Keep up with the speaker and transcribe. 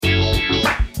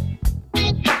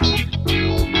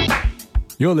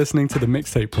You're listening to the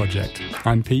Mixtape Project.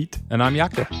 I'm Pete. And I'm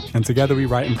Yaka. And together we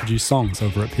write and produce songs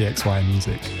over at PXY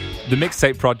Music. The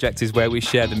Mixtape Project is where we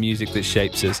share the music that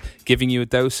shapes us, giving you a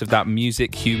dose of that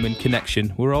music-human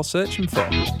connection we're all searching for.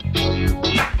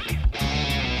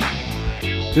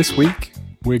 This week,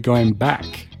 we're going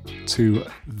back to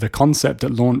the concept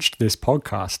that launched this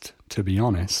podcast, to be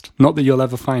honest. Not that you'll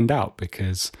ever find out,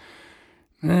 because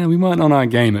we weren't on our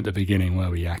game at the beginning, were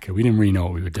we, Yaka? We didn't really know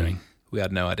what we were doing. We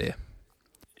had no idea.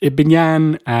 It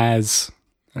began as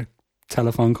a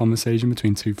telephone conversation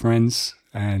between two friends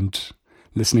and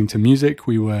listening to music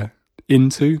we were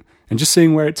into and just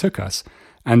seeing where it took us.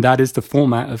 And that is the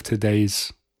format of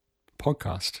today's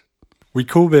podcast. We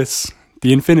call this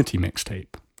the Infinity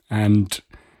Mixtape. And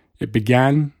it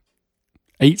began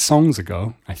 8 songs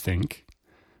ago, I think,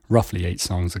 roughly 8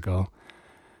 songs ago,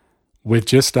 with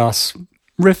just us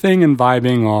riffing and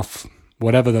vibing off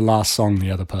whatever the last song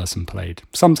the other person played.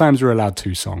 Sometimes we're allowed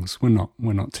 2 songs. We're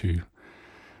not too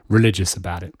religious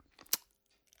about it.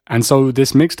 And so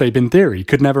this mixtape, in theory,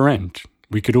 could never end.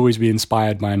 We could always be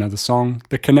inspired by another song.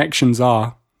 The connections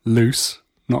are loose,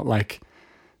 not like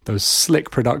those slick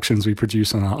productions we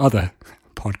produce on our other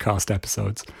podcast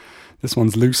episodes. This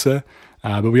one's looser,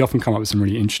 but we often come up with some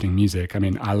really interesting music. I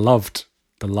mean, I loved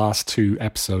the last 2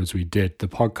 episodes we did. The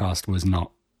podcast was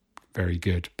not very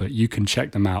good, but you can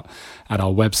check them out at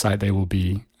our website. They will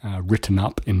be written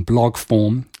up in blog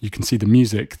form. You can see the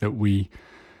music that we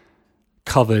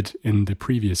covered in the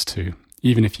previous 2,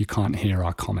 even if you can't hear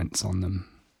our comments on them.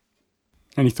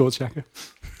 Any thoughts, Yaka?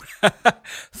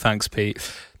 Thanks,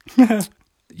 Pete.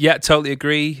 Yeah, totally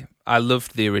agree. I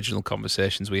loved the original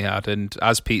conversations we had, and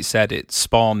as Pete said, it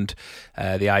spawned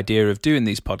the idea of doing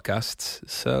these podcasts,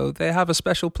 so they have a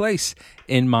special place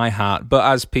in my heart. But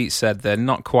as Pete said, they're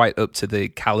not quite up to the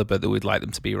caliber that we'd like them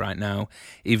to be right now,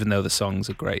 even though the songs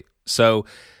are great. So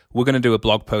we're going to do a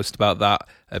blog post about that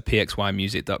at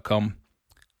pxymusic.com.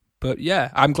 But yeah,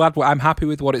 I'm happy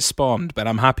with what it spawned, but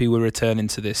I'm happy we're returning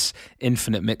to this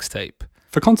infinite mixtape.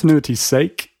 For continuity's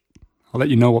sake, I'll let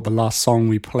you know what the last song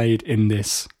we played in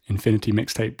this Infinity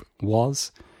Mixtape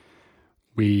was.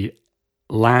 We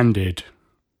landed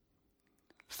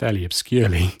fairly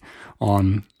obscurely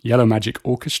on Yellow Magic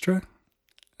Orchestra,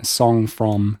 a song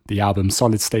from the album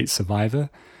Solid State Survivor,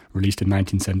 released in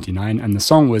 1979, and the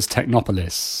song was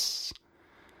Technopolis,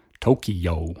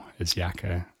 Tokyo, as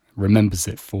Yaka remembers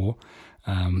it for.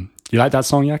 You like that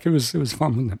song, Yaka? It was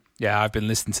fun, wasn't it? Yeah, I've been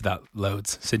listening to that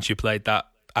loads since you played that.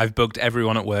 I've bugged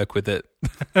everyone at work with it.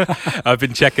 I've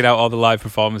been checking out all the live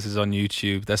performances on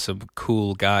YouTube. There's some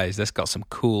cool guys. That's got some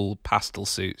cool pastel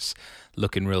suits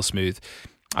looking real smooth.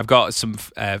 I've got some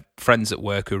friends at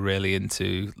work who are really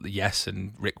into Yes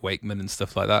and Rick Wakeman and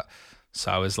stuff like that. So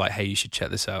I was like, hey, you should check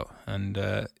this out.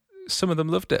 And some of them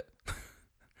loved it.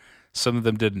 Some of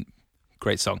them didn't.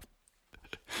 Great song.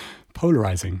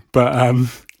 Polarizing. But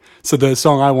so the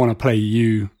song I want to play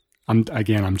you,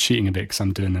 I'm cheating a bit because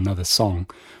I'm doing another song,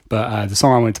 but the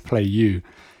song I wanted to play you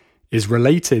is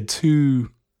related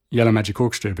to Yellow Magic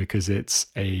Orchestra because it's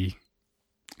a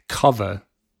cover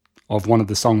of one of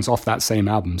the songs off that same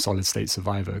album, Solid State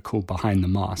Survivor, called Behind the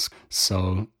Mask.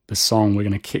 So the song we're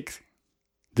going to kick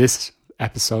this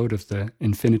episode of the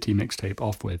Infinity Mixtape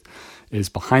off with is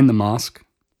Behind the Mask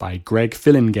by Greg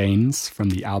Fillinganes from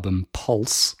the album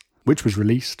Pulse, which was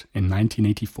released in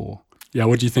 1984. Yeah,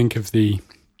 what do you think of the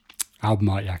album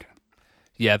art, Yaka?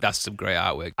 Yeah, that's some great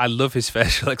artwork. I love his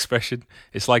facial expression.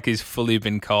 It's like he's fully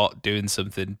been caught doing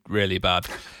something really bad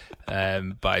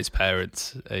by his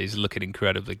parents. He's looking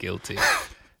incredibly guilty.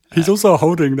 He's also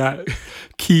holding that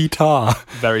guitar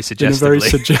very suggestively.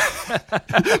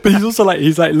 But he's also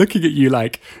he's looking at you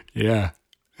like, yeah,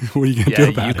 what are you going to do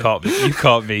about it?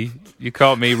 You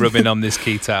caught me rubbing on this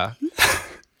guitar.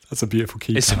 That's a beautiful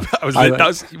guitar.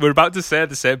 We're about to say at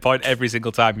the same point every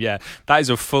single time. Yeah, that is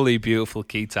a fully beautiful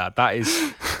guitar. That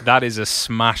is a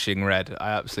smashing red.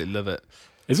 I absolutely love it.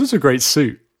 It's also a great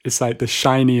suit. It's like the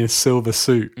shiniest silver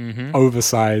suit,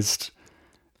 oversized.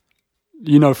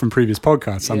 You know from previous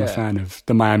podcasts, I'm a fan of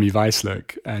the Miami Vice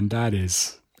look, and that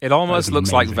is. It almost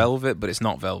looks like velvet, but it's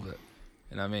not velvet.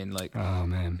 You know what I mean? Oh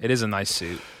man, it is a nice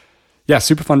suit. Yeah,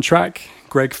 super fun track.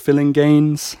 Greg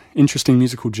Fillinganes, interesting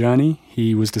musical journey.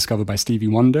 He was discovered by Stevie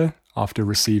Wonder after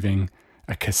receiving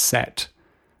a cassette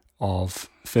of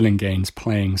Fillinganes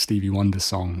playing Stevie Wonder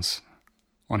songs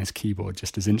on his keyboard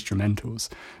just as instrumentals.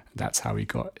 That's how he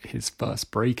got his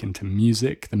first break into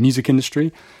music, the music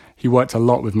industry. He worked a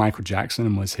lot with Michael Jackson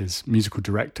and was his musical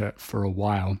director for a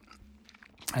while.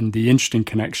 And the interesting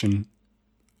connection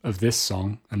of this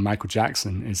song and Michael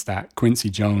Jackson is that Quincy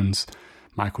Jones,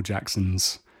 Michael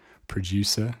Jackson's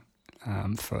producer,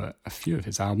 for a few of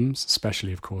his albums,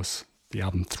 especially, of course, the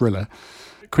album Thriller.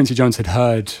 Quincy Jones had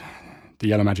heard the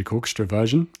Yellow Magic Orchestra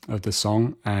version of the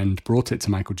song and brought it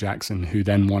to Michael Jackson, who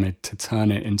then wanted to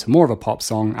turn it into more of a pop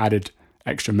song, added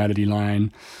extra melody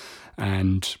line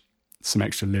and some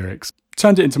extra lyrics.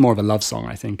 Turned it into more of a love song,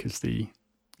 I think, is the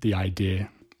idea.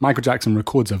 Michael Jackson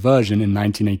records a version in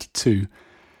 1982,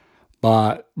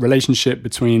 but relationship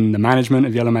between the management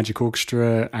of Yellow Magic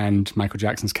Orchestra and Michael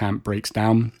Jackson's camp breaks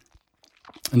down,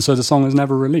 and so the song was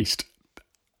never released.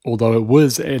 Although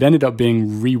it ended up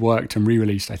being reworked and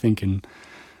re-released, I think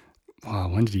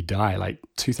when did he die? Like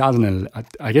 2000,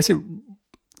 I guess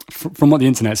from what the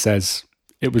internet says,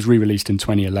 it was re-released in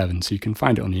 2011, so you can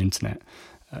find it on the internet.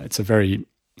 It's a very,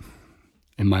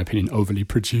 in my opinion, overly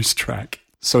produced track.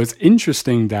 So it's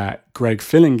interesting that Greg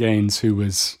Phillinganes, who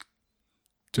was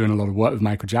doing a lot of work with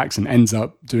Michael Jackson, ends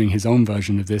up doing his own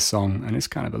version of this song, and it's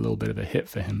kind of a little bit of a hit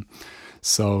for him.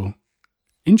 So,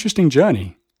 interesting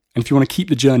journey. And if you want to keep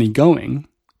the journey going,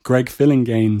 Greg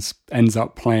Phillinganes ends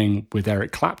up playing with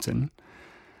Eric Clapton,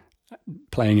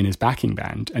 playing in his backing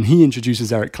band, and he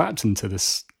introduces Eric Clapton to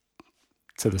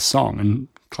the song, and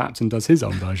Clapton does his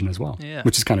own version as well,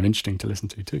 which is kind of interesting to listen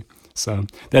to too. So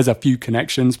there's a few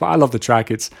connections, but I love the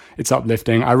track. It's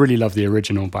uplifting. I really love the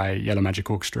original by Yellow Magic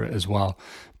Orchestra as well,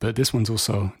 but this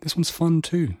one's fun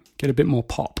too. Get a bit more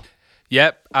pop.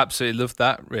 Yep, absolutely loved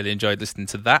that. Really enjoyed listening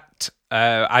to that.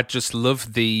 I just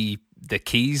love the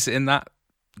keys in that,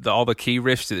 all the key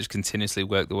riffs that just continuously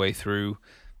work the way through.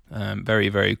 Very,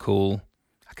 very cool.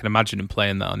 I can imagine him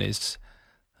playing that on his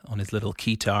little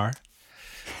keytar.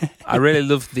 I really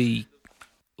love the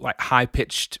like high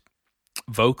pitched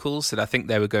vocals that I think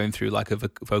they were going through like a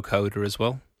vocoder as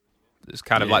well. It's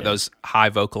kind of like those high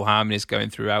vocal harmonies going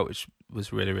throughout, which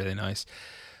was really, really nice.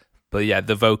 But yeah,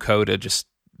 the vocoder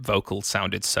vocal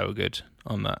sounded so good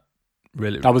on that.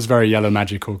 Really, that was very Yellow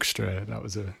Magic Orchestra. That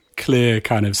was a clear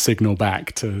kind of signal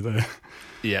back to the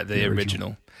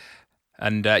original.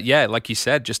 And like you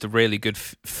said, just a really good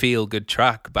feel good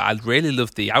track. But I really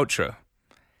loved the outro.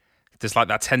 There's like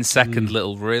that 10-second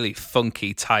little really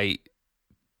funky tight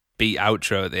beat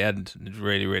outro at the end. It's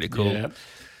really, really cool.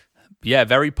 Yeah,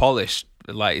 very polished.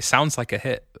 Like it sounds like a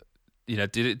hit. You know,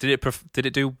 did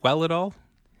it do well at all?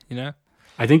 You know,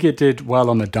 I think it did well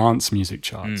on the dance music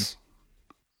charts.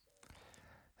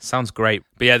 Sounds great.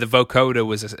 But yeah, the vocoder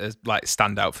was a like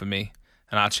standout for me.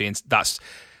 And actually,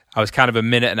 I was kind of a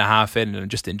minute and a half in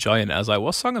and just enjoying it. I was like,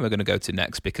 what song am I going to go to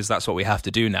next? Because that's what we have to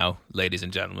do now, ladies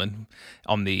and gentlemen,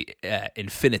 on the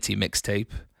Infinity mixtape,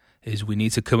 is we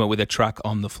need to come up with a track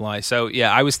on the fly. So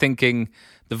yeah, I was thinking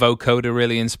the vocoder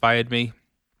really inspired me.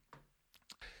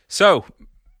 So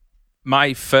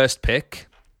my first pick,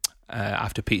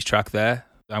 after Pete's track there,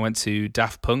 I went to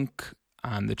Daft Punk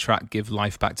and the track Give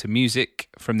Life Back to Music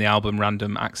from the album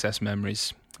Random Access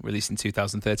Memories, released in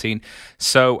 2013.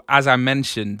 So as I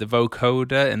mentioned, the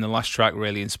vocoder in the last track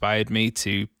really inspired me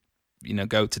to,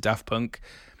 go to Daft Punk,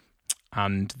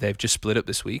 and they've just split up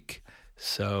this week.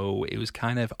 So it was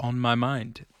kind of on my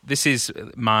mind. This is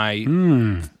my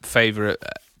favorite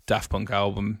Daft Punk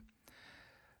album,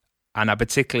 and I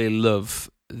particularly love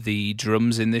the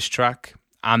drums in this track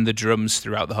and the drums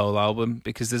throughout the whole album,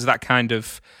 because there's that kind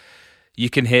of, you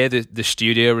can hear the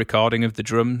studio recording of the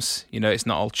drums. It's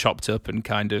not all chopped up and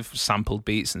kind of sampled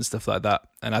beats and stuff like that.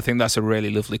 And I think that's a really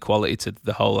lovely quality to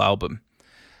the whole album.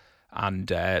 And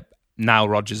Nile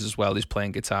Rodgers as well is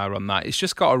playing guitar on that. It's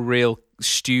just got a real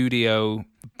studio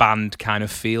band kind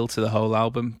of feel to the whole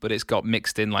album, but it's got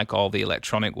mixed in like all the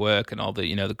electronic work and all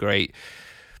the,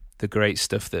 the great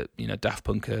stuff that, Daft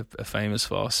Punk are famous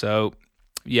for. So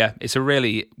yeah,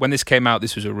 when this came out,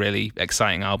 this was a really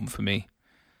exciting album for me.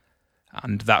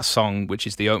 And that song, which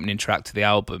is the opening track to the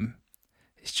album,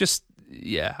 it's just,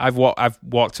 I've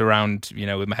walked around,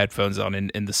 with my headphones on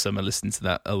in the summer, listening to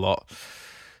that a lot.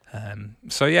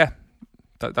 So yeah,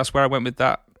 that's where I went with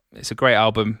that. It's a great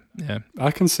album. Yeah,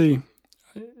 I can see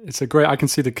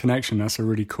the connection. That's a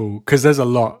really cool, because there's a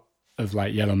lot of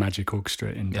like Yellow Magic Orchestra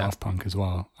in Daft Punk as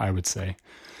well, I would say.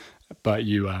 But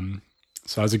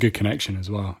so that's a good connection as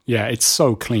well. Yeah, it's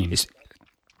so clean.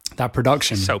 That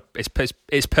production, so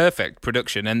it's perfect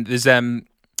production, and there's there's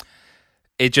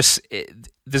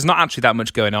not actually that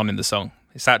much going on in the song.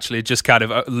 It's actually just kind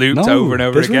of looped over and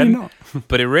over again, really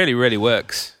but it really, really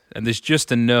works. And there's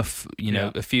just enough,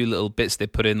 a few little bits they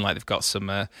put in, like they've got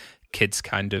some kids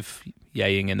kind of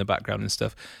yaying in the background and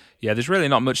stuff. Yeah, there's really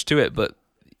not much to it, but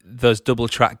those double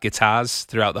track guitars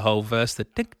throughout the whole verse, they're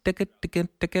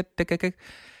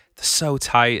so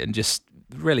tight and just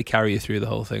really carry you through the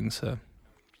whole thing. So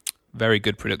very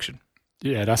good production.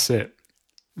 Yeah, that's it.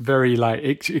 very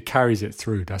like it carries it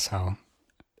through. That's how,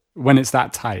 when it's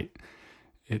that tight,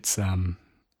 it's kind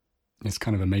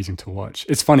of amazing to watch.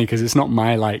 It's funny because it's not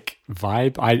my like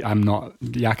vibe. I'm not,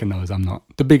 Yaka knows I'm not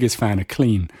the biggest fan of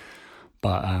clean,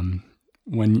 but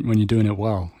when you're doing it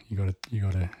well, you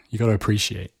gotta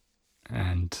appreciate.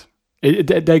 And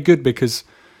they're good because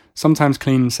sometimes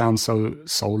clean sounds so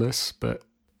soulless, but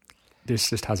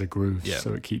this just has a groove,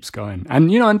 so it keeps going.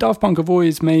 And and Daft Punk have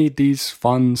always made these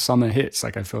fun summer hits.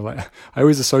 Like I feel like I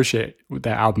always associate with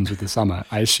their albums with the summer.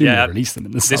 I assume they released them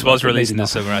in the summer. This was released in the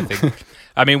summer, I think.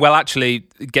 I mean, well, actually,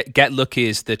 Get Lucky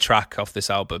is the track off this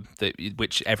album,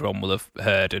 which everyone will have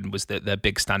heard and was their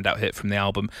big standout hit from the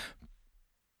album.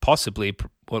 Possibly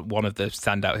one of the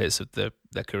standout hits of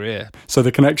their career. So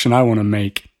the connection I want to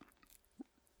make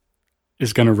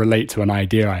is going to relate to an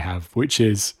idea I have, which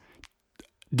is,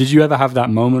 did you ever have that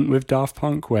moment with Daft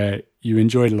Punk where you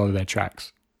enjoyed a lot of their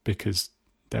tracks because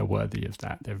they're worthy of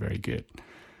that, they're very good,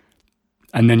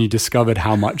 and then you discovered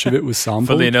how much of it was sampled?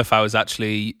 Funnily enough, I was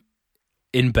actually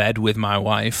in bed with my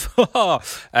wife.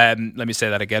 Let me say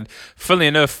that again. Funnily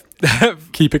enough...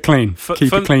 Keep it clean.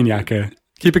 Keep it clean, Yaka.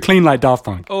 Keep it clean like Daft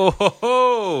Punk.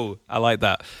 Oh, I like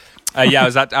that.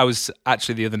 I was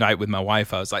actually the other night with my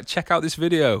wife. I was like, check out this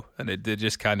video, and it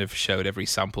just kind of showed every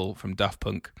sample from Daft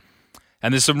Punk.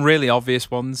 And there's some really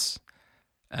obvious ones.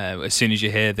 As soon as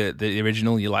you hear the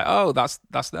original, you're like, oh, that's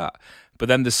that. But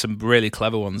then there's some really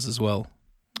clever ones as well,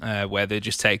 where they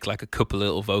just take like a couple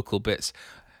little vocal bits.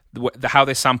 How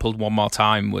they sampled One More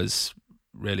Time was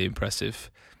really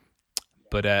impressive.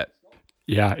 But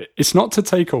yeah, it's not to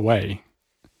take away.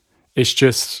 It's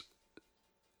just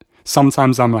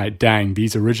sometimes I'm like, dang,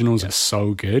 these originals are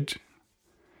so good.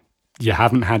 You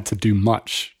haven't had to do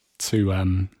much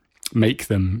to make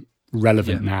them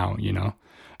relevant now,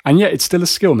 And yet it's still a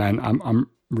skill, man. I'm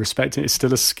respecting it. It's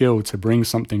still a skill to bring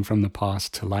something from the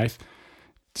past to life.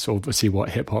 It's obviously what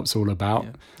hip hop's all about.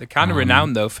 Yeah. They're kind of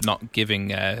renowned though for not giving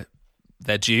their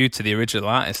due to the original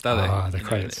artist, are they? The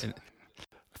credits.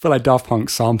 I feel like Daft Punk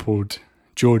sampled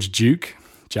George Duke,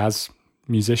 jazz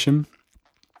musician,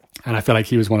 and I feel like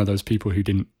he was one of those people who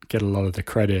didn't get a lot of the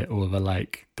credit or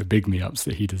the big me-ups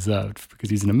that he deserved, because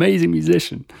he's an amazing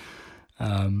musician.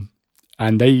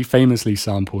 And they famously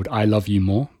sampled I Love You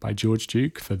More by George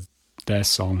Duke for their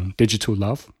song Digital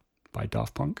Love by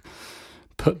Daft Punk.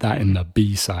 Put that in the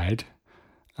B-side.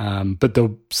 But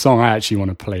the song I actually want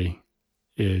to play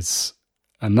is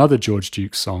another George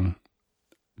Duke song,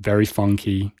 very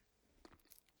funky.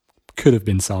 Could have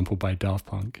been sampled by Daft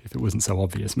Punk if it wasn't so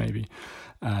obvious, maybe.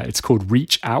 It's called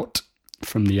Reach Out,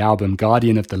 from the album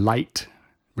Guardian of the Light,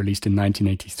 released in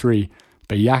 1983.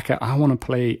 But Yaka, I want to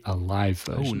play a live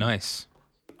version. Oh, nice.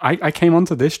 I came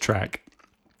onto this track.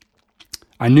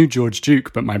 I knew George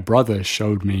Duke, but my brother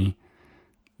showed me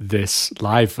this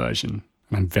live version,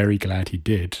 and I'm very glad he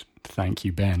did. Thank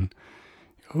you, Ben.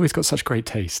 Always got such great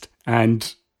taste.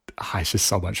 And it's just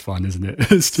so much fun, isn't it?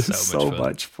 It's just so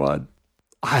much fun.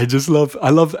 I love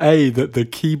that the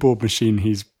keyboard machine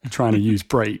he's trying to use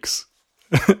breaks,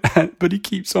 but he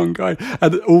keeps on going.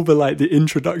 And all the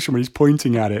introduction when he's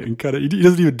pointing at it and he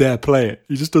doesn't even dare play it.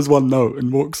 He just does one note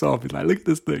and walks off. He's like, look at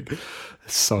this thing.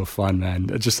 It's so fun, man.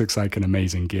 It just looks like an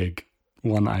amazing gig.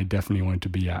 One I definitely wanted to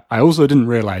be at. I also didn't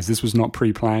realize this was not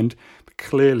pre-planned, but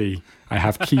clearly I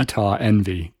have keytar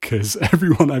envy, because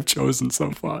everyone I've chosen so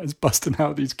far is busting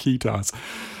out these keytars.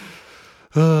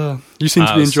 You seem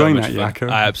to be enjoying that,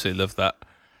 Yako. I absolutely love that.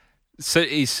 So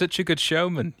he's such a good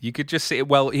showman. You could just see it.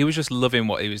 Well, he was just loving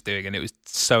what he was doing, and it was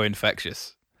so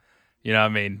infectious. You know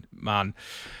what I mean, man?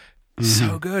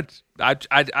 So good.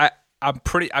 I'm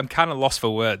kind of lost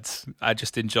for words. I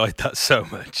just enjoyed that so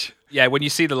much. Yeah, when you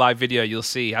see the live video, you'll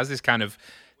see he has this kind of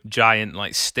giant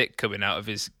stick coming out of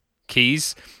his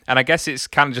keys, and I guess it's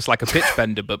kind of just like a pitch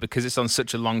bender, but because it's on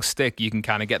such a long stick, you can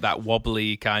kind of get that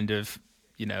wobbly kind of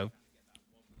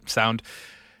sound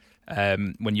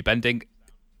when you're bending.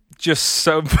 Just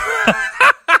so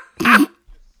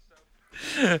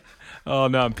oh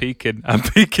no, I'm peeking.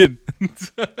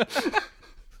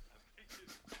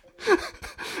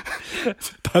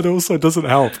 That also doesn't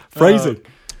help. Phrasing.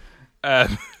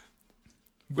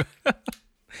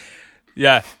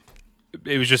 Yeah,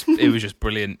 it was just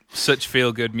brilliant. Such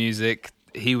feel good music.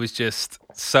 He was just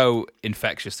so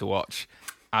infectious to watch.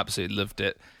 Absolutely loved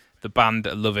it. The band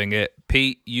are loving it.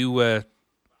 Pete, you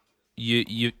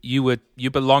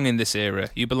belong in this era.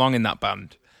 You belong in that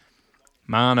band.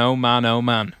 Man, oh man, oh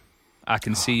man. I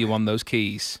can see you on those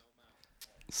keys.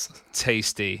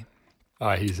 Tasty.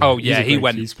 He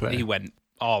went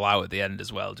all out at the end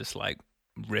as well, just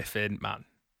riffing, man.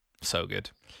 So good.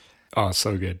 Oh,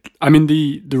 so good. I mean,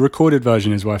 the recorded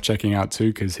version is worth checking out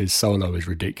too, because his solo is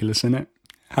ridiculous in it.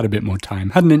 Had a bit more time.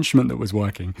 Had an instrument that was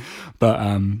working,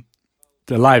 but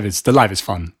the live is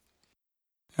fun.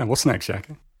 Yeah, what's next, Jack?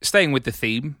 Staying with the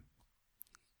theme,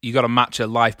 you got to match a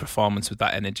live performance with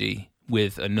that energy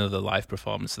with another live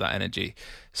performance with that energy.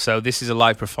 So this is a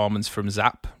live performance from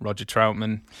Zapp, Roger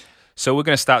Troutman. So we're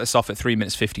going to start this off at 3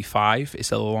 minutes 55.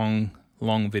 It's a long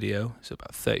video. It's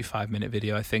about a 35-minute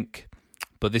video, I think.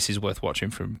 But this is worth watching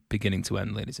from beginning to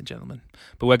end, ladies and gentlemen.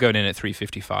 But we're going in at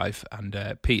 3:55,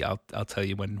 and Pete, I'll tell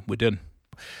you when we're done.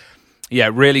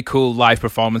 Yeah, really cool live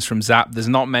performance from Zapp. There's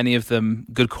not many of them,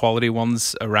 good quality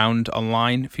ones around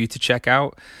online for you to check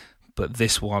out, but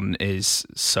this one is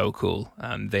so cool.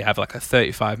 And they have like a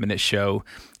 35-minute show,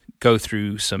 go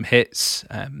through some hits,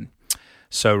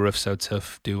 So Rough, So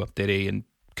Tough, Do Wop Diddy, and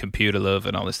Computer Love,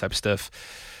 and all this type of stuff.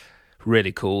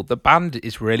 Really cool. The band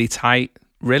is really tight.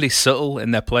 Really subtle in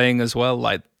their playing as well,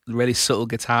 like really subtle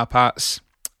guitar parts.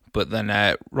 But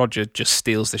then Roger just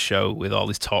steals the show with all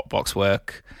his talk box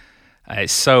work.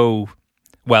 It's so,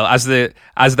 well, as the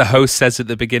host says at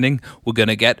the beginning, we're going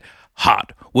to get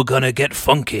hot, we're going to get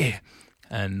funky.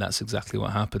 And that's exactly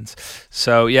what happens.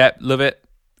 So yeah, love it.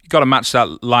 You got to match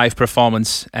that live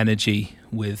performance energy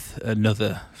with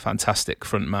another fantastic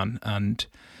frontman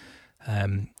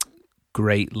and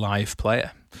great live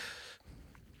player.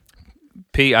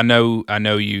 Pete, I know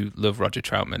you love Roger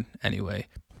Troutman anyway,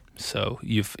 so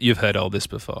you've heard all this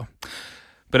before.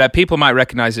 But people might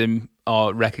recognize him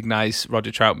or recognize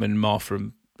Roger Troutman more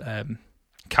from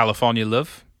California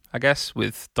Love, I guess,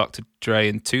 with Dr. Dre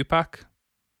and Tupac.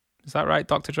 Is that right,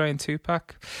 Dr. Dre and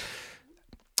Tupac?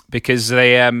 Because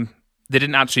they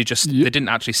didn't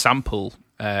actually sample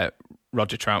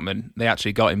Roger Troutman. They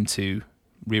actually got him to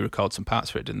re-record some parts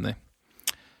for it, didn't they?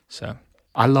 So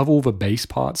I love all the bass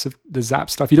parts of the Zapp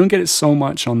stuff. You don't get it so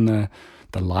much on the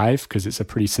live because it's a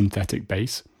pretty synthetic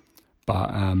bass.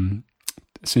 But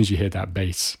as soon as you hear that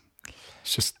bass,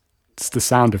 it's the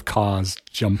sound of cars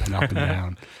jumping up and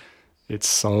down. It's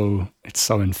so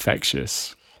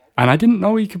infectious. And I didn't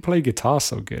know he could play guitar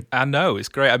so good. I know, it's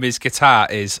great. I mean, his guitar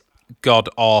is god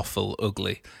awful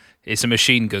ugly. It's a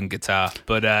machine gun guitar,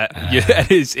 but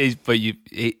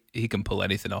he can pull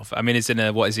anything off. I mean, it's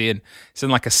in what is he in? It's in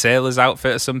like a sailor's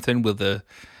outfit or something with a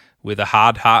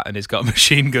hard hat, and he's got a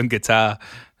machine gun guitar.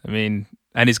 I mean,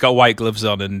 and he's got white gloves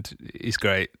on, and he's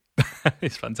great.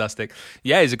 He's fantastic.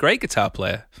 Yeah, he's a great guitar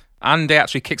player, and he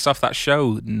actually kicks off that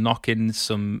show knocking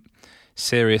some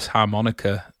serious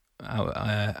harmonica out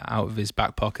of his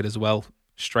back pocket as well,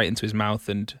 straight into his mouth,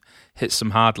 and hits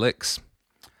some hard licks.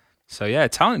 So yeah,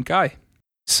 talented guy.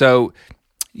 So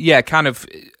yeah, kind of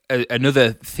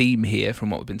another theme here from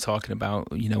what we've been talking about,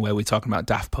 you know, where we're talking about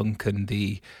Daft Punk and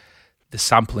the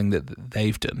sampling that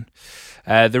they've done.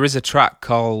 There is a track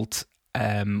called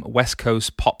West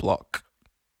Coast Pop Lock.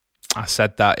 I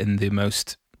said that in the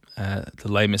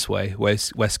lamest way,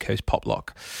 West Coast Pop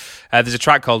Lock. There's a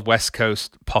track called West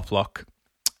Coast Pop Lock,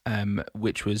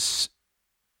 which was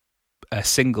a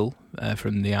single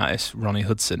from the artist Ronnie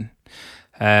Hudson.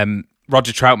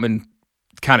 Roger Troutman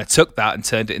kind of took that and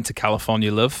turned it into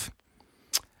California Love.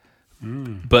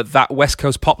 But that West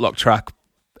Coast Pop Lock track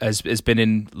has been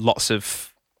in lots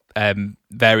of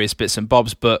various bits and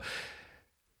bobs, but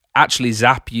actually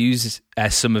Zapp uses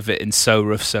some of it in So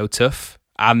Rough, So Tough,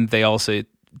 and they also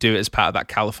do it as part of that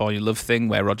California Love thing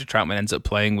where Roger Troutman ends up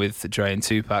playing with Dre and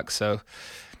Tupac. So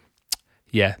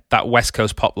yeah, that West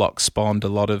Coast Pop Lock spawned a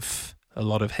lot of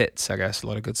hits, I guess, a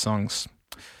lot of good songs.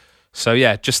 So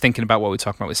yeah, just thinking about what we're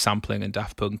talking about with sampling and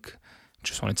Daft Punk,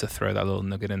 just wanted to throw that little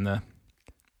nugget in there.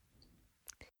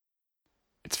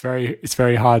 It's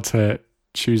very hard to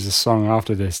choose a song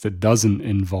after this that doesn't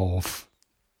involve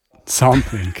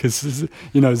sampling because,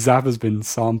 you know, Zapp has been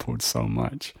sampled so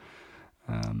much.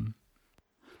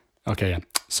 Okay, yeah.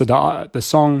 So the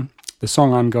song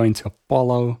I'm going to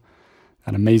follow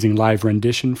an amazing live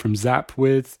rendition from Zapp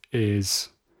with is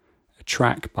a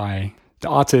track by the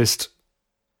artist.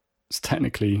 It's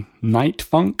technically Night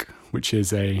Funk, which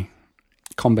is a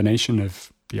combination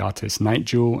of the artist Night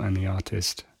Jewel and the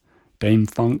artist Dame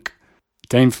Funk.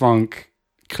 Dame Funk,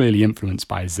 clearly influenced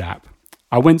by Zapp.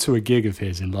 I went to a gig of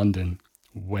his in London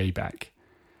way back,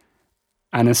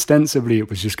 and ostensibly it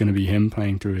was just going to be him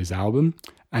playing through his album,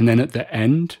 and then at the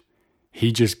end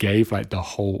he just gave like the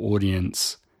whole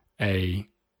audience a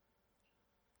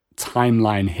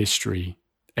timeline history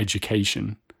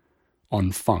education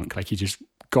on funk. Like he just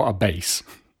got a bass.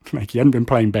 Like he hadn't been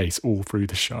playing bass all through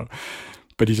the show,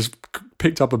 but he just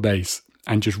picked up a bass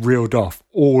and just reeled off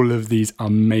all of these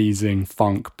amazing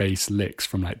funk bass licks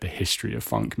from like the history of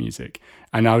funk music.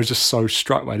 And I was just so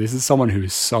struck by this. Is someone who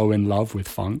is so in love with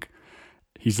funk.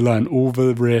 He's learned all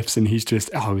the riffs and he's just,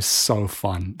 it was so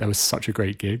fun. That was such a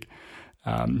great gig.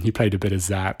 He played a bit of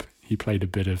Zap. He played a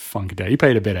bit of Funkadelic. He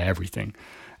played a bit of everything.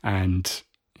 And,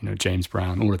 James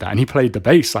Brown, all of that. And he played the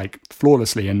bass like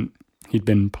flawlessly. And he'd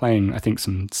been playing, I think,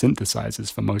 some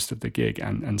synthesizers for most of the gig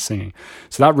and singing.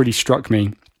 So that really struck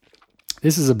me.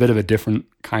 This is a bit of a different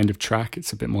kind of track.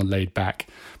 It's a bit more laid back.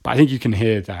 But I think you can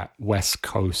hear that West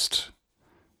Coast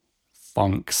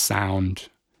funk sound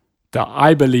that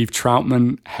I believe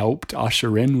Troutman helped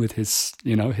usher in with his,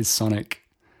 his sonic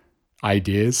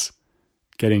ideas.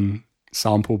 Getting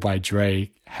sampled by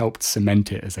Dre helped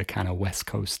cement it as a kind of West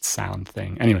Coast sound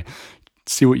thing. Anyway,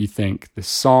 see what you think. The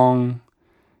song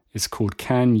is called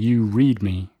Can You Read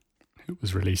Me? It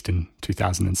was released in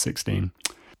 2016.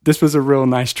 This was a real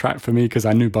nice track for me because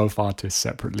I knew both artists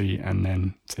separately, and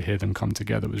then to hear them come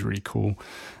together was really cool.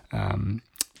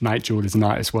 Night Jewel is an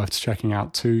artist worth checking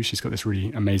out too. She's got this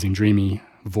really amazing, dreamy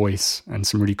voice and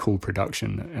some really cool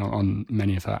production on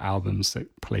many of her albums that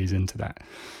plays into that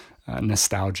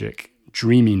nostalgic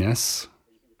dreaminess.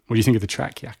 What do you think of the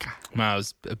track, Yaka? Wow, it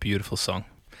was a beautiful song.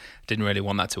 Didn't really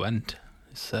want that to end.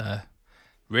 It's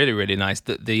really, really nice.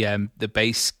 The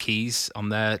bass keys on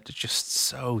there are just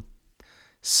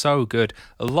so good.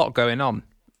 A lot going on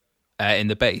in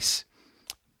the bass,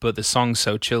 but the song's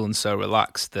so chill and so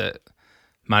relaxed that,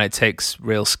 man, it takes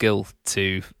real skill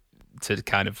to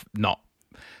kind of not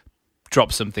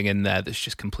drop something in there that's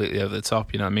just completely over the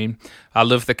top. You know what I mean? I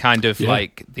love the kind of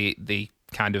like the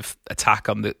kind of attack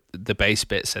on the bass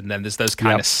bits, and then there's those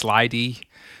kind of slidey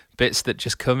bits that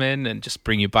just come in and just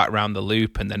bring you back around the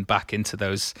loop, and then back into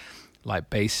those like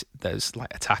bass, those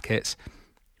like attack hits.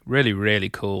 Really, really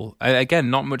cool. Again,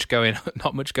 not much going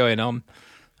on,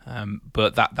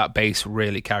 but that bass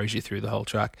really carries you through the whole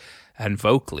track. And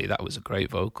vocally, that was a great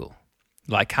vocal.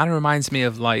 Like, kind of reminds me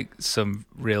of like some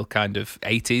real kind of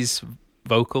 80s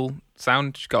vocal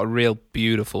sound. She's got a real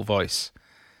beautiful voice.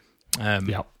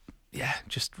 Yeah,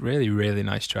 just really, really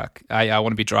nice track. I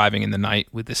want to be driving in the night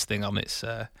with this thing on. It's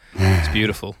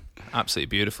beautiful, absolutely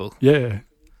beautiful. Yeah,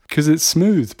 because it's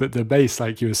smooth, but the bass,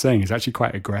 like you were saying, is actually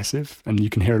quite aggressive, and you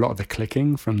can hear a lot of the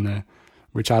clicking from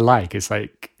which I like. It's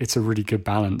like it's a really good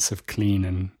balance of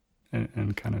clean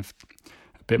and kind of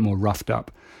a bit more roughed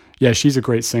up. Yeah, she's a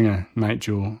great singer, Night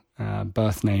Jewel.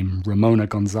 Birth name Ramona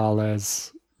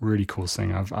Gonzalez. Really cool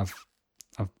singer. I've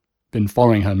been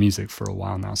following her music for a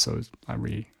while now, so I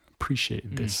really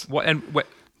appreciated this.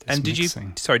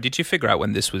 Did you figure out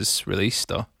when this was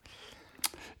released? Or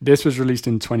this was released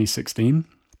in 2016.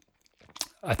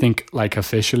 I think, like,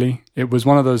 officially. It was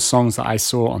one of those songs that I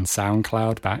saw on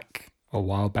SoundCloud back a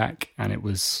while back, and it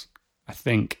was, I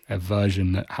think, a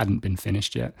version that hadn't been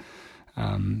finished yet.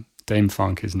 Dame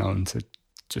Funk is known to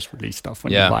just release stuff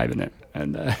when you're vibing it,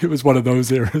 and it was one of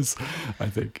those eras, I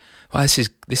think. Well,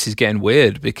 this is getting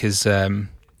weird because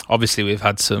obviously we've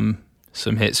had some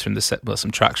hits from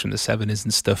some tracks from the 70s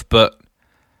and stuff, but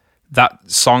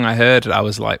that song I heard, I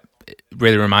was like, it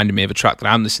really reminded me of a track that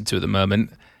I'm listening to at the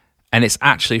moment, and it's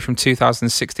actually from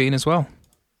 2016 as well.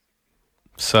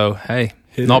 So hey,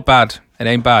 not bad. It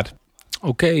ain't bad.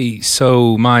 Okay,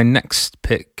 so my next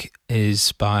pick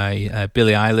is by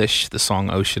Billie Eilish, the song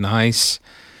Ocean Eyes,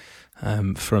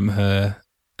 from her.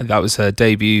 That was her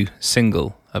debut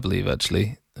single, I believe,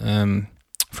 actually, from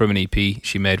an EP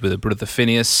she made with her brother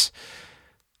Phineas.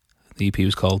 The EP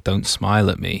was called Don't Smile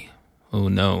at Me. Oh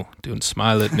no, don't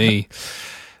smile at me.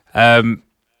 I've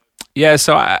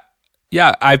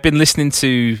been listening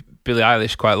to Billie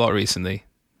Eilish quite a lot recently,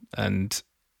 and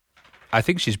I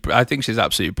think she's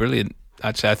absolutely brilliant.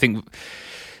 Actually, I think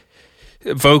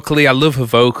vocally, I love her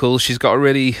vocals. She's got a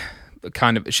really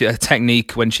kind of a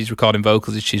technique when she's recording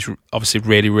vocals. She's obviously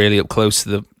really, really up close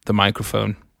to the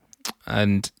microphone,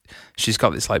 and she's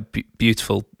got this like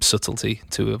beautiful subtlety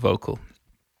to her vocal,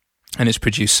 and it's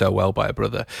produced so well by her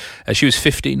brother. She was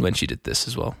 15 when she did this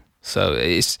as well, so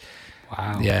it's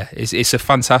it's a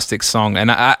fantastic song.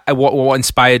 And what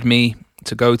inspired me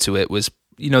to go to it was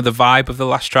the vibe of the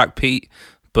last track, Pete,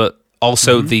 but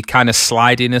also the kind of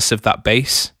slidiness of that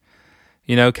bass,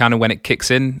 kind of when it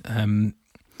kicks in,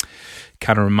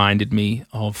 kind of reminded me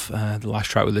of the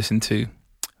last track we listened to.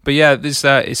 But yeah, it's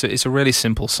a really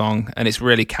simple song, and it's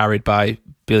really carried by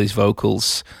Billie's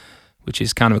vocals, which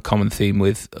is kind of a common theme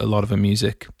with a lot of her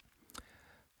music.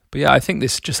 But yeah, I think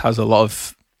this just has a lot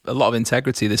of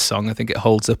integrity, this song. I think it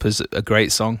holds up as a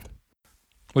great song.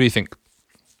 What do you think?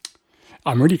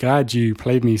 I'm really glad you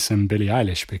played me some Billie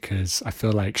Eilish, because I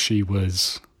feel like she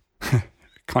was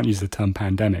can't use the term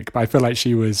pandemic, but I feel like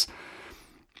she was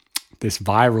this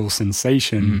viral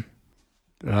sensation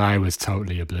that I was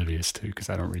totally oblivious to because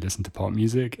I don't really listen to pop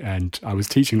music. And I was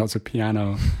teaching lots of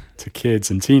piano to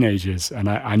kids and teenagers, and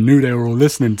I knew they were all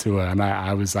listening to her. And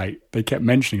I was like, they kept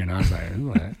mentioning it, and I was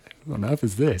like, what on earth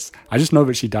is this? I just know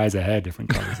that she dyes her hair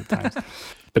different colors at times.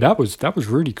 But that was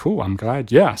really cool. I'm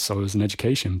glad. Yeah, so it was an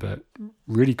education, but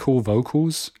really cool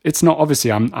vocals. It's not,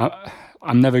 obviously, I'm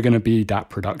never going to be that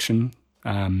production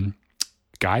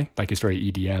guy. Like, it's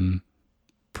very EDM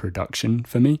production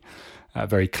for me.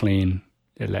 Very clean,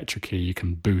 electric-y. You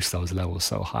can boost those levels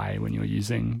so high when you're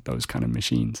using those kind of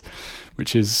machines,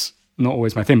 which is not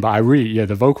always my thing. But I really,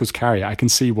 the vocals carry it. I can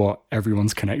see what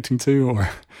everyone's connecting to, or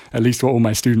at least what all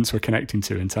my students were connecting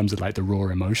to in terms of like the raw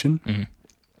emotion.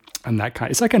 And that kind,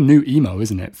 it's like a new emo,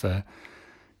 isn't it?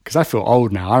 Because I feel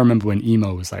old now. I remember when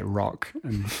emo was like rock,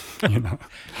 and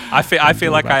I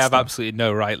feel like I have absolutely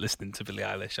no right listening to Billie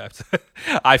Eilish.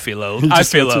 I feel old. I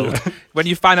feel old. When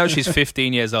you find out she's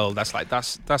 15 years old, that's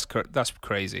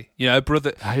crazy. Her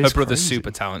brother's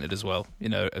super talented as well.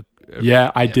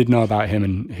 I did know about him,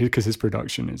 and because his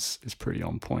production is pretty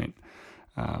on point.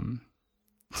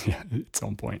 It's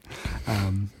on point.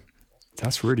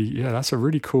 That's a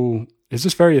really cool. It's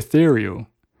just very ethereal.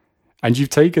 And you've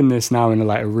taken this now in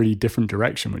a really different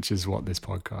direction, which is what this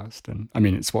podcast, and I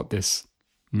mean, it's what this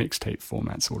mixtape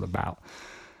format's all about.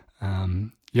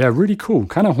 Really cool,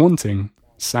 kind of haunting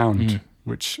sound,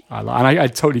 which I like. And I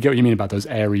totally get what you mean about those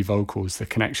airy vocals, the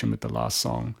connection with the last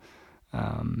song.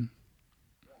 And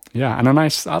a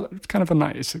nice,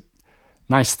 it's a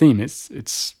nice theme.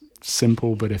 It's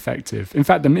simple but effective. In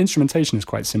fact, the instrumentation is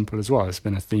quite simple as well. It's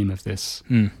been a theme of this.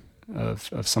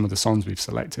 Of some of the songs we've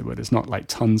selected, where there's not like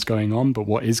tons going on, but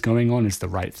what is going on is the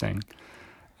right thing,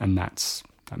 and that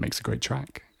makes a great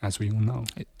track, as we all know.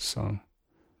 So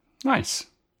nice.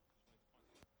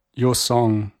 Your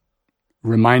song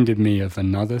reminded me of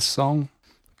another song.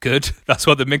 Good. That's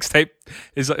what the mixtape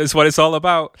is what it's all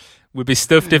about. We'd be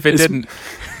stuffed if it didn't.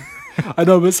 I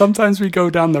know, but sometimes we go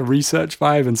down the research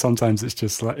vibe, and sometimes it's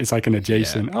just like it's like an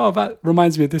adjacent. Yeah. Oh, that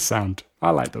reminds me of this sound. I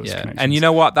like those connections. And you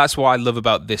know what? That's what I love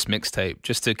about this mixtape.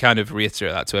 Just to kind of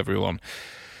reiterate that to everyone,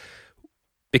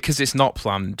 because it's not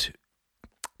planned.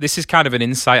 This is kind of an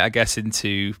insight, I guess,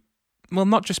 into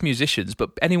not just musicians,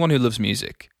 but anyone who loves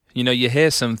music. You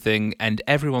hear something, and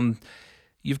everyone.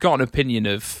 You've got an opinion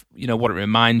of, what it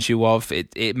reminds you of.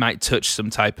 It might touch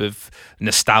some type of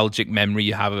nostalgic memory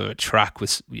you have of a track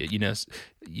with,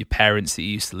 your parents that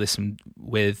you used to listen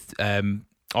with,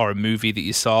 or a movie that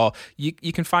you saw. You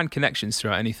can find connections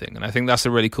throughout anything. And I think that's a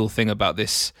really cool thing about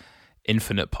this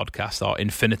Infinite podcast, or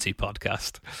Infinity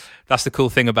podcast. That's the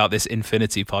cool thing about this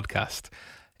Infinity podcast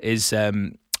is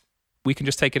we can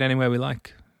just take it anywhere we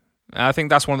like. And I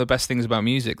think that's one of the best things about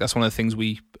music. That's one of the things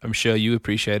I'm sure you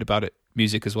appreciate about it.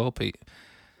 Music as well, Pete,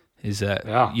 is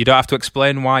you don't have to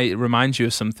explain why it reminds you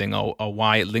of something or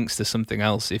why it links to something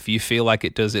else. If you feel like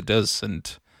it does,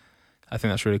 and I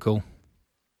think that's really cool.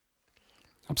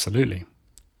 Absolutely.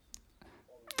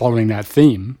 Following that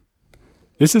theme,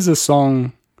 this is a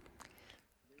song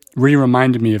really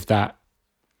reminded me of that.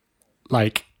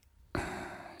 Like,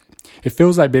 it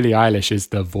feels like Billie Eilish is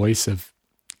the voice of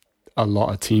a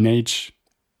lot of teenage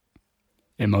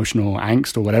emotional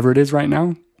angst or whatever it is right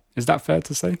now. Is that fair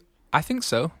to say? I think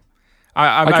so.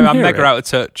 I'm mega out of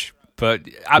touch, but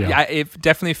it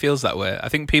definitely feels that way. I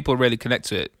think people really connect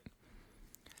to it,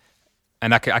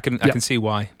 and I can see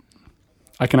why.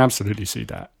 I can absolutely see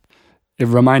that. It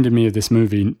reminded me of this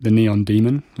movie, The Neon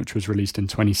Demon, which was released in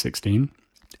 2016.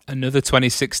 Another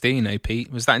 2016,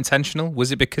 Pete? Was that intentional?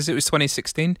 Was it because it was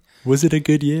 2016? Was it a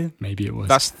good year? Maybe it was.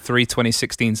 That's 3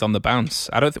 2016s on the bounce.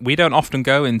 We don't often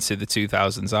go into the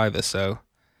 2000s either, so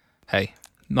hey.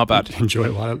 Not bad. Enjoy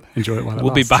it while it We'll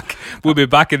lasts. be back. We'll be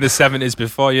back in the 70s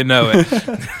before you know it.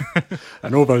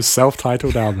 And all those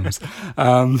self-titled albums.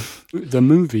 The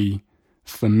movie,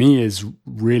 for me, is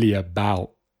really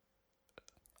about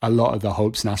a lot of the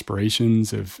hopes and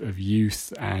aspirations of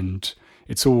youth, and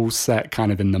it's all set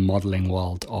kind of in the modeling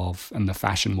world and the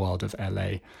fashion world of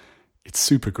LA. It's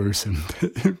super gruesome.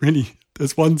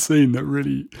 There's one scene that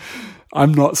really...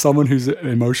 I'm not someone who's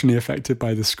emotionally affected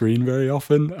by the screen very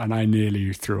often, and I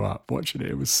nearly threw up watching it.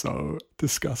 It was so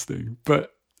disgusting,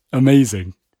 but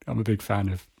amazing. I'm a big fan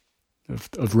of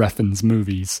Refn's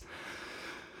movies,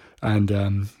 and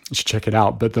you should check it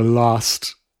out. But the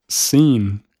last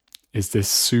scene is this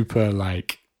super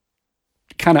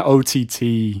kind of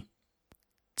OTT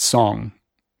song,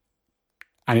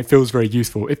 and it feels very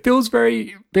youthful. It feels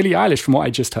very Billie Eilish from what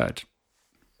I just heard.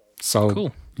 So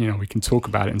cool. We can talk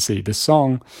about it and see. The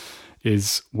song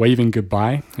is Waving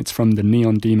Goodbye. It's from the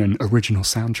Neon Demon original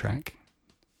soundtrack.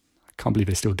 I can't believe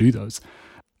they still do those.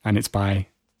 And it's by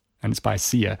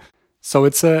Sia. So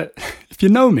it's if you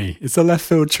know me, it's a left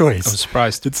field choice. I'm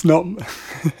surprised. It's not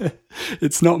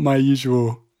it's not my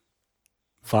usual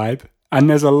vibe. And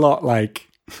there's a lot like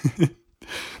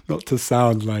not to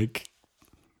sound like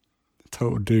a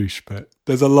total douche, but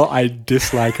there's a lot I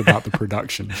dislike about the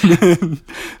production.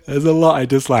 There's a lot I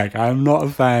dislike. I'm not a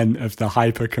fan of the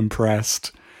hyper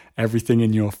compressed, everything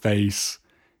in your face,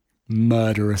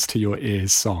 murderous to your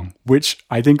ears song, which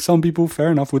I think some people, fair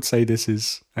enough, would say this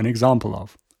is an example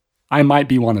of. I might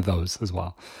be one of those as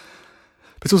well.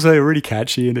 But it's also really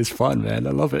catchy and it's fun, man. I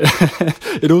love it.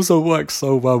 It also works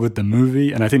so well with the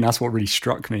movie, and I think that's what really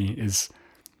struck me is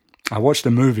I watched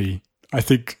the movie, I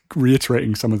think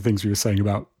reiterating some of the things we were saying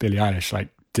about Billie Eilish, like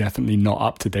definitely not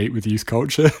up to date with youth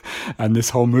culture. And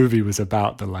this whole movie was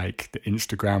about the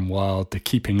Instagram world, the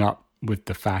keeping up with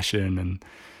the fashion and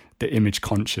the image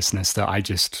consciousness that I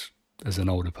just, as an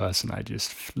older person, I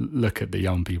just look at the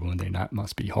young people and think that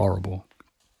must be horrible.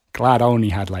 Glad I only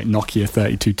had like Nokia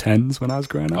 3210s when I was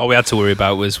growing up. All we had to worry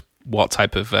about was what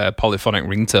type of polyphonic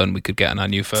ringtone we could get on our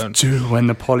new phone. Dude, when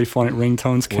the polyphonic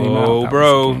ringtones came out, oh,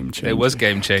 bro, it was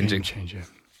game-changing.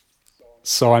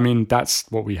 So, I mean, that's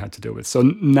what we had to deal with. So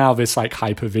now this like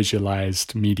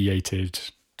hyper-visualized, mediated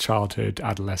childhood,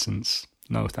 adolescence,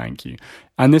 no thank you.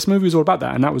 And this movie was all about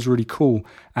that, and that was really cool.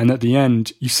 And at the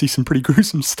end, you see some pretty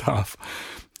gruesome stuff.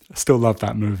 I still love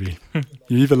that movie.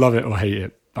 You either love it or hate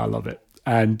it. I love it.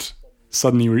 And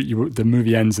suddenly the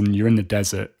movie ends and you're in the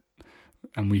desert,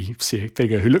 and we see a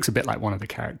figure who looks a bit like one of the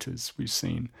characters we've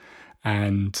seen.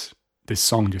 And this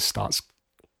song just starts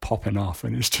popping off,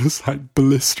 and it's just like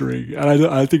blistering. And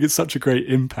I think it's such a great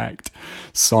impact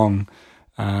song.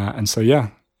 And so, yeah,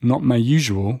 not my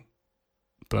usual,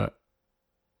 but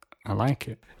I like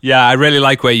it. Yeah, I really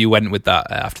like where you went with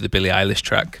that after the Billie Eilish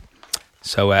track.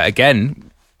 So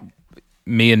again,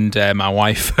 me and my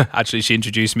wife, actually, she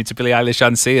introduced me to Billie Eilish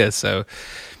and Sia. So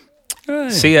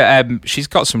Sia, she's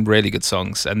got some really good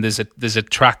songs, and there's a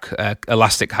track,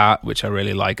 Elastic Heart, which I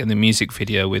really like, and the music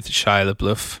video with Shia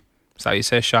LaBeouf. Is that how you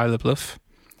say Shia LaBeouf?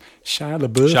 Shia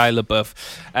LaBeouf. Shia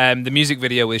LaBeouf. The music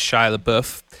video with Shia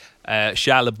LaBeouf.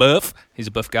 Shia LaBeouf, he's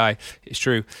a buff guy. It's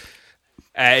true.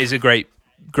 It's a great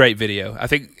video. I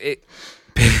think it.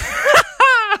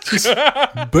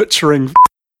 Butchering.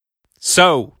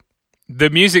 So, the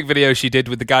music video she did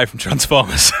with the guy from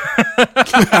Transformers.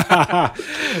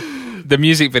 The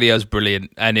music video is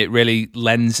brilliant, and it really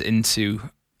lends into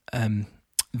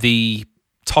the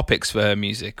topics for her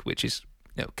music, which is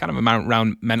kind of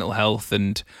around mental health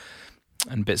and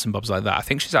bits and bobs like that. I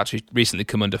think she's actually recently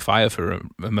come under fire for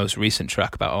a most recent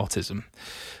track about autism.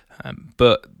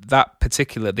 But that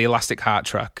particular, the Elastic Heart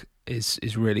track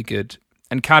is really good.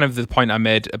 And kind of the point I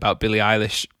made about Billie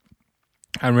Eilish,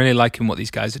 I'm really liking what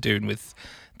these guys are doing with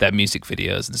their music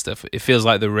videos and stuff. It feels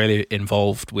like they're really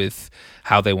involved with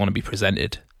how they want to be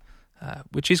presented,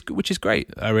 which is great.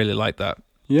 I really like that.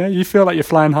 Yeah, you feel like you're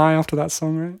flying high after that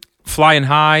song, right? Flying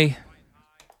high,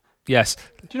 yes.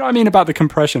 Do you know what I mean about the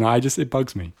compression? It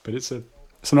bugs me, but it's an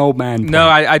old man point. No,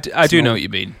 I do know what you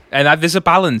mean. And there's a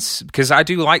balance, because I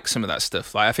do like some of that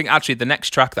stuff. Like, I think actually the next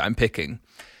track that I'm picking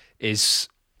is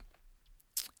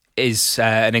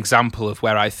an example of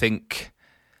where I think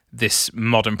this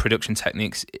modern production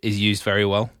techniques is used very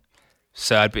well.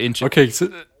 So I'd be interested. Okay, so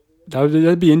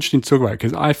that'd be interesting to talk about,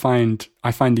 because I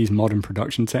find these modern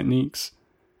production techniques,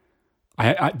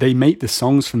 they make the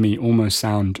songs for me almost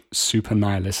sound super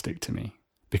nihilistic to me,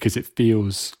 because it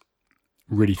feels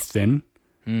really thin.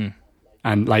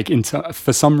 And like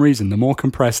for some reason, the more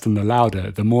compressed and the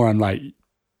louder, the more I'm like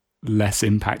less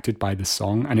impacted by the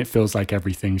song, and it feels like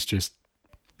everything's just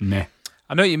meh.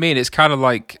 I know what you mean. It's kind of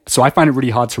like... So I find it really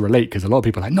hard to relate, because a lot of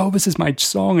people are like, no, this is my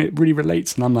song, it really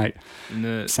relates. And I'm like,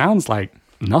 it sounds like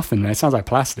nothing, man. It sounds like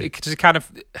plastic. It just kind of...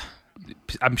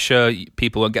 I'm sure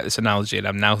people won't get this analogy, and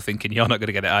I'm now thinking you're not going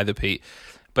to get it either, Pete.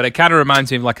 But it kind of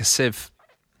reminds me of like a sieve.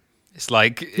 It's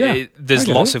like there's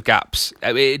lots of gaps.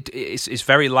 It's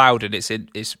very loud, and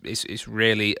it's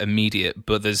really immediate,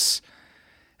 but there's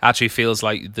actually feels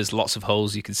like there's lots of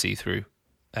holes you can see through.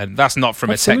 And that's not from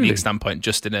a technique standpoint,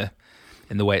 just in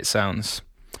the way it sounds.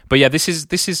 But yeah, this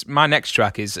is my next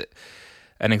track is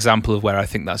an example of where I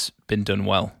think that's been done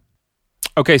well.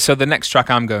 Okay, so the next track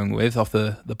I'm going with off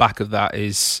the back of that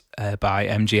is by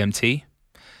MGMT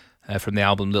from the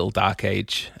album Little Dark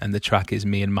Age, and the track is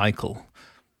Me and Michael.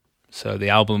 So the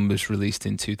album was released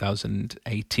in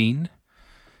 2018,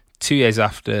 2 years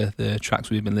after the tracks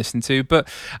we've been listening to. But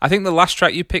I think the last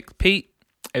track you picked, Pete,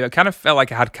 it kind of felt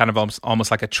like it had kind of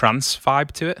almost like a trance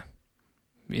vibe to it.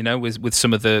 with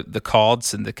some of the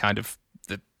chords and the kind of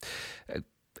the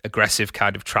aggressive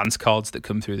kind of trance chords that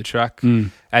come through the track.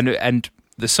 And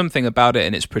there's something about it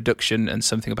in its production and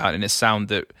something about it in its sound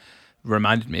that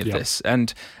reminded me of this.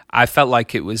 And I felt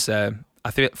like it was,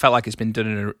 it felt like it's been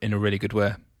done in a really good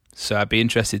way. So I'd be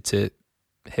interested to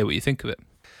hear what you think of it.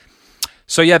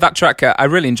 So yeah, that track, I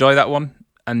really enjoy that one.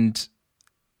 And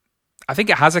I think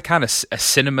it has a kind of a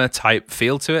cinema type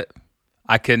feel to it.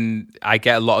 I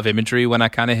get a lot of imagery when I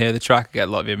kind of hear the track. I get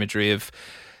a lot of imagery of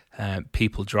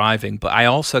people driving, but I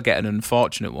also get an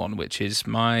unfortunate one, which is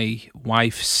my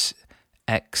wife's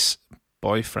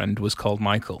ex-boyfriend was called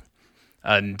Michael.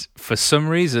 And for some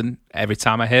reason, every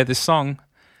time I hear this song,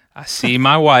 I see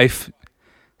my wife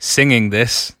singing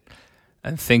this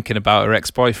and thinking about her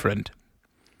ex-boyfriend.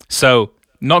 So,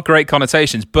 not great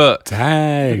connotations, but...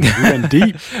 Dang, we went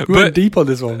deep. We went deep on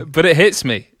this one. But it hits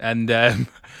me, and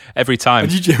every time.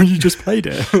 And you just played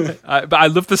it. But I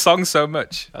love the song so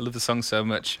much.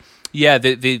 Yeah,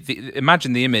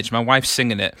 imagine the image. My wife's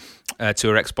singing it to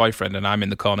her ex-boyfriend, and I'm in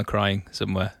the corner crying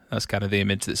somewhere. That's kind of the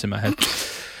image that's in my head.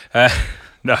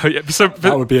 No, yeah,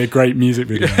 that would be a great music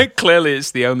video. Clearly, it's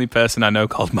the only person I know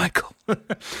called Michael.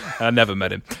 I never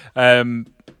met him.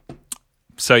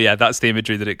 So yeah, that's the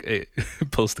imagery that it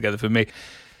pulls together for me.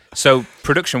 So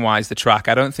production-wise, the track,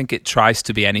 I don't think it tries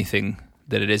to be anything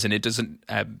that it isn't. It doesn't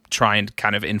try and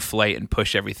kind of inflate and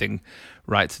push everything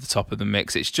right to the top of the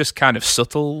mix. It's just kind of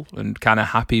subtle and kind of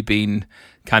happy being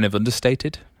kind of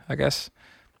understated, I guess,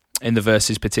 in the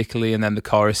verses particularly. And then the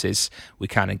choruses, we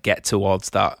kind of get towards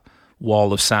that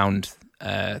wall of sound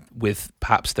with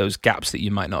perhaps those gaps that you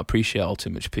might not appreciate all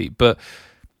too much, Pete. But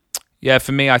yeah,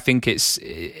 for me, I think it's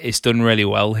done really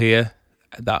well here,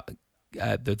 that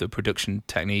the production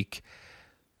technique.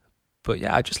 But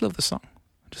yeah, I just love the song.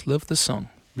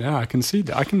 Yeah, I can see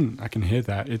that. I can hear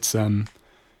that. It's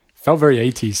felt very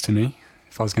 80s to me,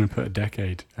 if I was going to put a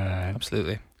decade.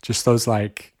 Absolutely. Just those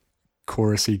like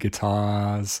chorusy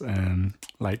guitars.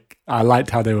 Like I liked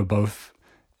how they were both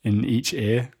in each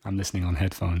ear. I'm listening on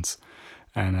headphones.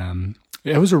 And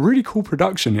it was a really cool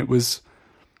production. It was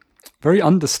very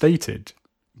understated,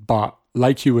 but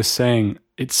like you were saying,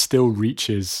 it still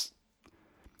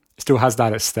has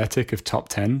that aesthetic of top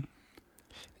 10.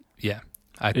 Yeah.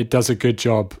 It does a good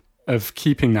job of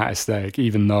keeping that aesthetic,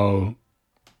 even though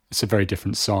it's a very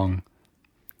different song.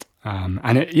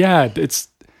 It's...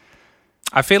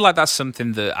 I feel like that's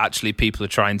something that actually people are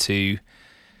trying to...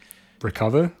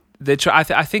 recover? I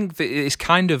think that it's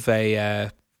kind of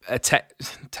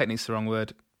technique's the wrong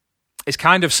word. It's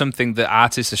kind of something that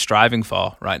artists are striving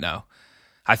for right now.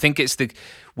 I think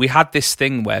we had this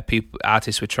thing where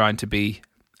artists were trying to be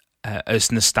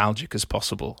as nostalgic as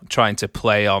possible, trying to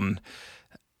play on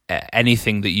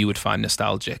anything that you would find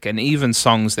nostalgic, and even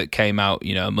songs that came out,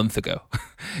 a month ago,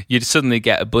 you'd suddenly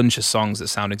get a bunch of songs that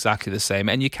sound exactly the same,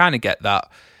 and you kind of get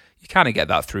that. You kind of get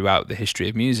that throughout the history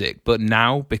of music, but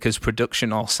now because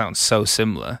production all sounds so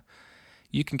similar,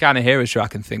 you can kind of hear a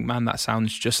track and think, man, that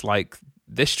sounds just like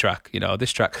this track,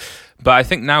 this track. But I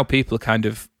think now people are kind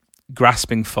of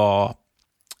grasping to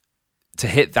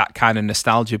hit that kind of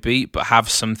nostalgia beat, but have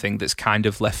something that's kind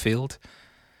of left field.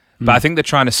 But I think they're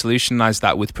trying to solutionize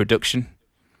that with production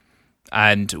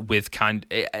and with do you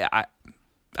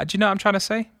know what I'm trying to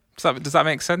say? Does that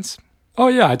make sense? Oh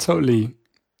yeah, I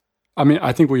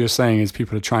think what you're saying is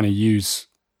people are trying to use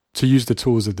the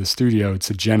tools of the studio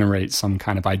to generate some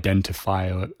kind of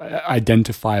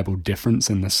identifiable difference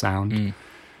in the sound,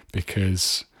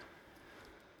 because,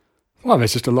 well,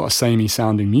 there's just a lot of samey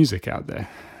sounding music out there.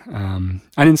 And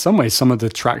in some ways, some of the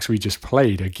tracks we just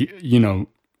played are,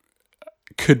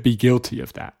 could be guilty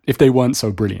of that if they weren't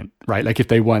so brilliant, right? Like if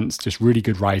they weren't just really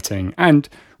good writing and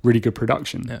really good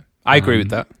production. Yeah, I agree with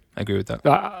that.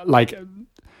 Like,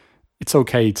 it's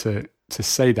okay to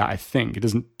say that. I think it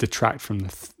doesn't detract from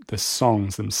the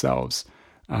songs themselves.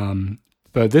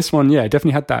 But this one, yeah, it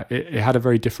definitely had that. It had a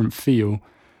very different feel.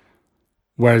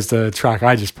 Whereas the track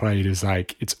I just played is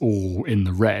like, it's all in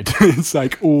the red. It's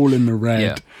like all in the red.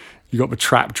 Yeah. You got the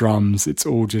trap drums. It's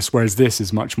all just, whereas this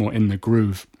is much more in the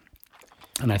groove.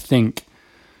 And I think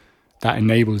that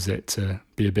enables it to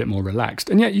be a bit more relaxed.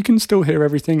 And yet you can still hear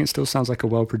everything. It still sounds like a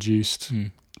well-produced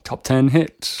top 10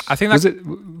 hit. I think was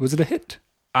it a hit?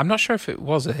 I'm not sure if it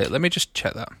was a hit. Let me just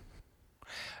check that.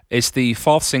 It's the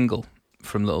fourth single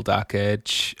from Little Dark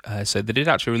Age. So they did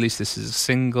actually release this as a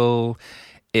single.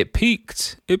 It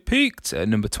peaked at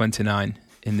number 29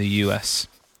 in the US.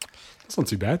 That's not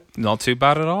too bad. Not too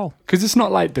bad at all. Because it's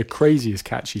not like the craziest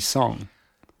catchy song.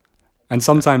 And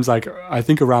sometimes, like, I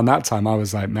think around that time, I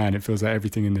was like, man, it feels like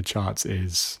everything in the charts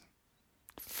is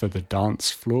for the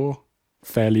dance floor.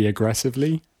 fairly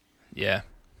aggressively. Yeah.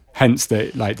 Hence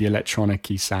the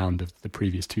electronic-y sound of the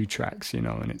previous 2 tracks, you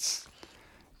know, and it's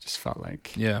just felt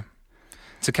like need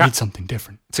something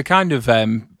different. To kind of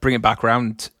bring it back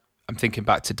around, I'm thinking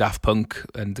back to Daft Punk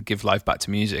and the Give Life Back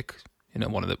to Music, you know,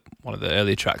 one of the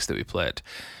earlier tracks that we played.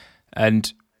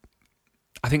 And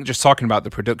I think just talking about the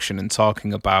production and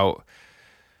talking about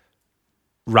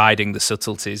riding the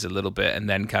subtleties a little bit and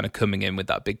then kind of coming in with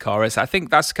that big chorus, I think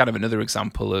that's kind of another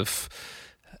example of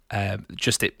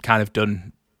just it kind of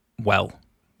done well.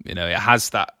 You know, it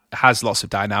has lots of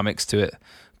dynamics to it,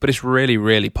 but it's really,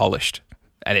 really polished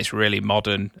and it's really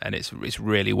modern and it's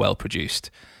really well produced.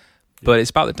 But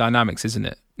it's about the dynamics, isn't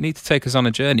it? You need to take us on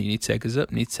a journey. You need to take us up.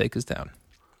 You need to take us down.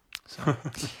 So.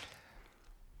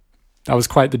 That was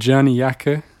quite the journey,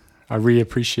 Yaka. I really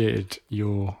appreciated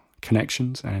your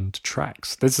connections and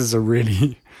tracks. This is a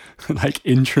really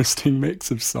interesting mix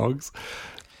of songs.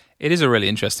 It is a really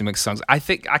interesting mix of songs. I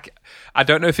think I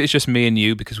don't know if it's just me and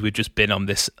you because we've just been on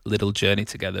this little journey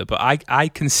together, but I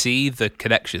can see the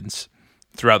connections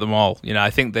throughout them all. You know, I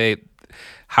think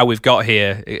how we've got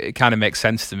here, it kind of makes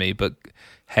sense to me. But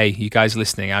hey, you guys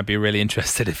listening, I'd be really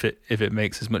interested if it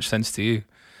makes as much sense to you.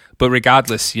 But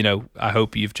regardless, you know, I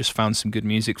hope you've just found some good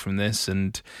music from this,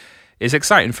 and it's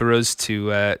exciting for us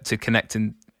to connect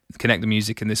the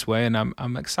music in this way. And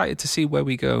I'm excited to see where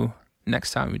we go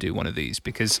next time we do one of these,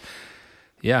 because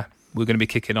yeah, we're going to be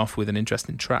kicking off with an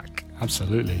interesting track.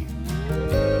 Absolutely.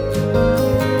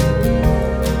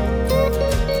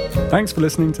 Thanks for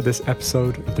listening to this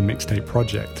episode of the Mixtape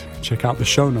Project. Check out the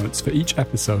show notes for each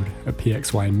episode at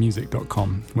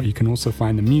pxymusic.com, where you can also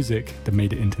find the music that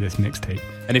made it into this mixtape.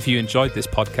 And if you enjoyed this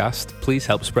podcast, please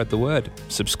help spread the word.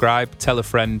 Subscribe, tell a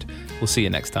friend. We'll see you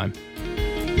next time.